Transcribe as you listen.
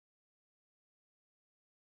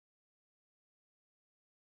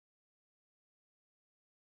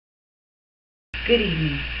Good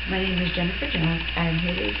evening. My name is Jennifer Jones. I am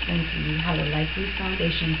here to explain to you how the Rese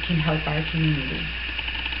Foundation can help our community.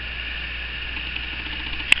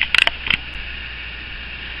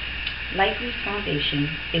 Rese Foundation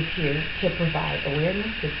is here to provide awareness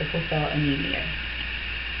to sickle cell anemia.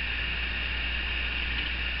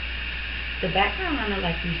 The background on the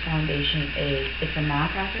Rese Foundation is it's a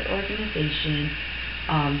nonprofit organization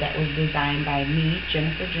that was designed by me,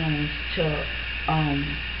 Jennifer Jones,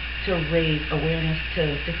 to raise awareness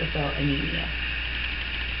to sickle cell anemia.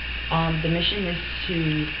 The mission is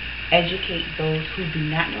to educate those who do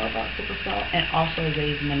not know about sickle cell and also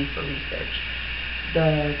raise money for research.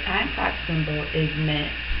 The time clock symbol is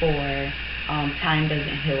meant for time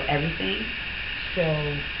doesn't heal everything, so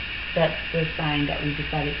that's the sign that we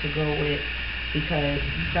decided to go with, because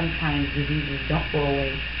sometimes diseases don't go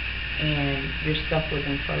away and you're stuck with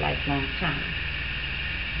them for lifelong term.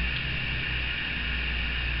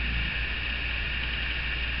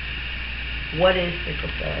 What is sickle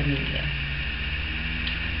cell anemia?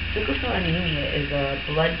 Sickle cell anemia is a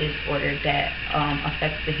blood disorder that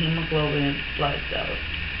affects the hemoglobin blood cells.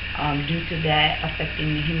 Due to that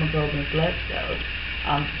affecting the hemoglobin blood cells,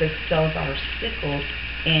 the cells are sickled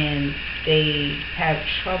and they have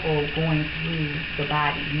trouble going through the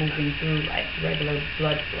body, moving through like regular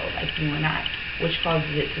blood flow, like you and I, which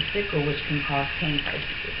causes it to sickle, which can cause pain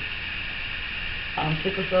crises.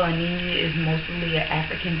 Sickle cell anemia is mostly an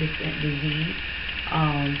African descent disease.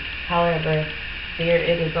 However,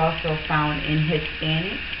 it is also found in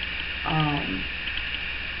Hispanics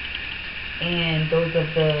and those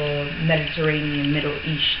of the Mediterranean, Middle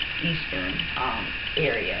Eastern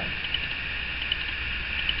area.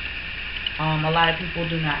 A lot of people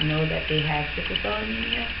do not know that they have sickle cell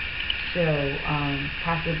anemia, so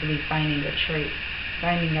possibly finding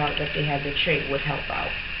out that they have the trait would help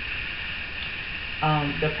out.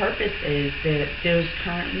 The purpose is that there's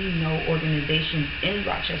currently no organizations in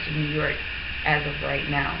Rochester, New York, as of right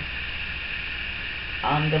now.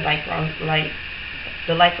 The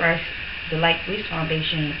Rese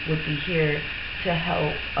Foundation would be here to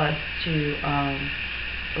help us to,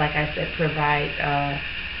 like I said, provide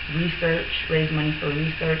research, raise money for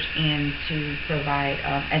research, and to provide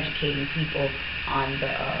educating people on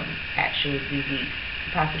the actual disease,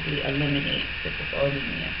 possibly eliminate sickle cell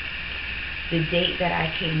anemia. The date that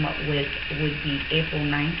I came up with would be April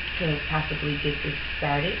 9th to possibly get this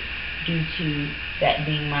started, due to that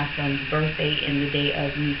being my son's birthday and the day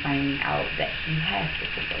of me finding out that he has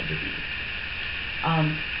sickle cell disease.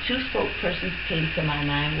 Two spokespersons came to my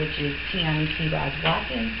mind, which is Tiani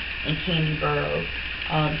T-Boz-Watkins and Candy Burrows.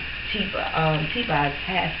 T-Boz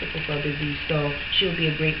has sickle cell disease, so she'll be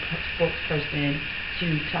a great spokesperson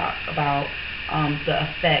to talk about the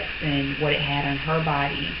effects and what it had on her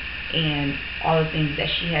body and all the things that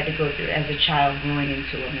she had to go through as a child growing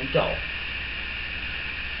into an adult.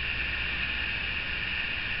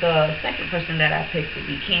 The second person that I picked would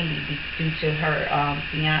be Candy, due to her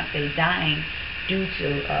fiance dying due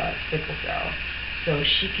to sickle cell. So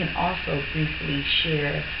she can also briefly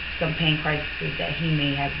share some pain crises that he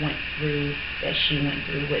may have went through, that she went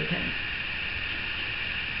through with him.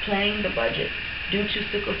 Planning the budget. Due to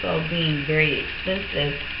sickle cell being very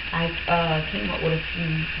expensive, I came up with a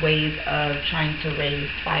few ways of trying to raise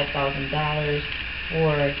 $5,000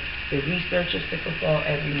 for the research of sickle cell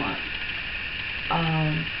every month.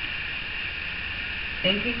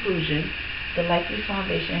 In conclusion, the Rese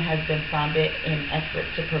Foundation has been founded in an effort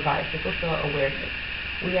to provide sickle cell awareness.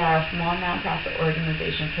 We are a small nonprofit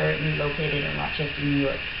organization currently located in Rochester, New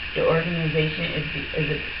York. The organization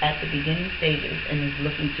is at the beginning stages and is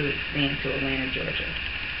looking to expand to Atlanta, Georgia.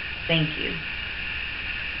 Thank you.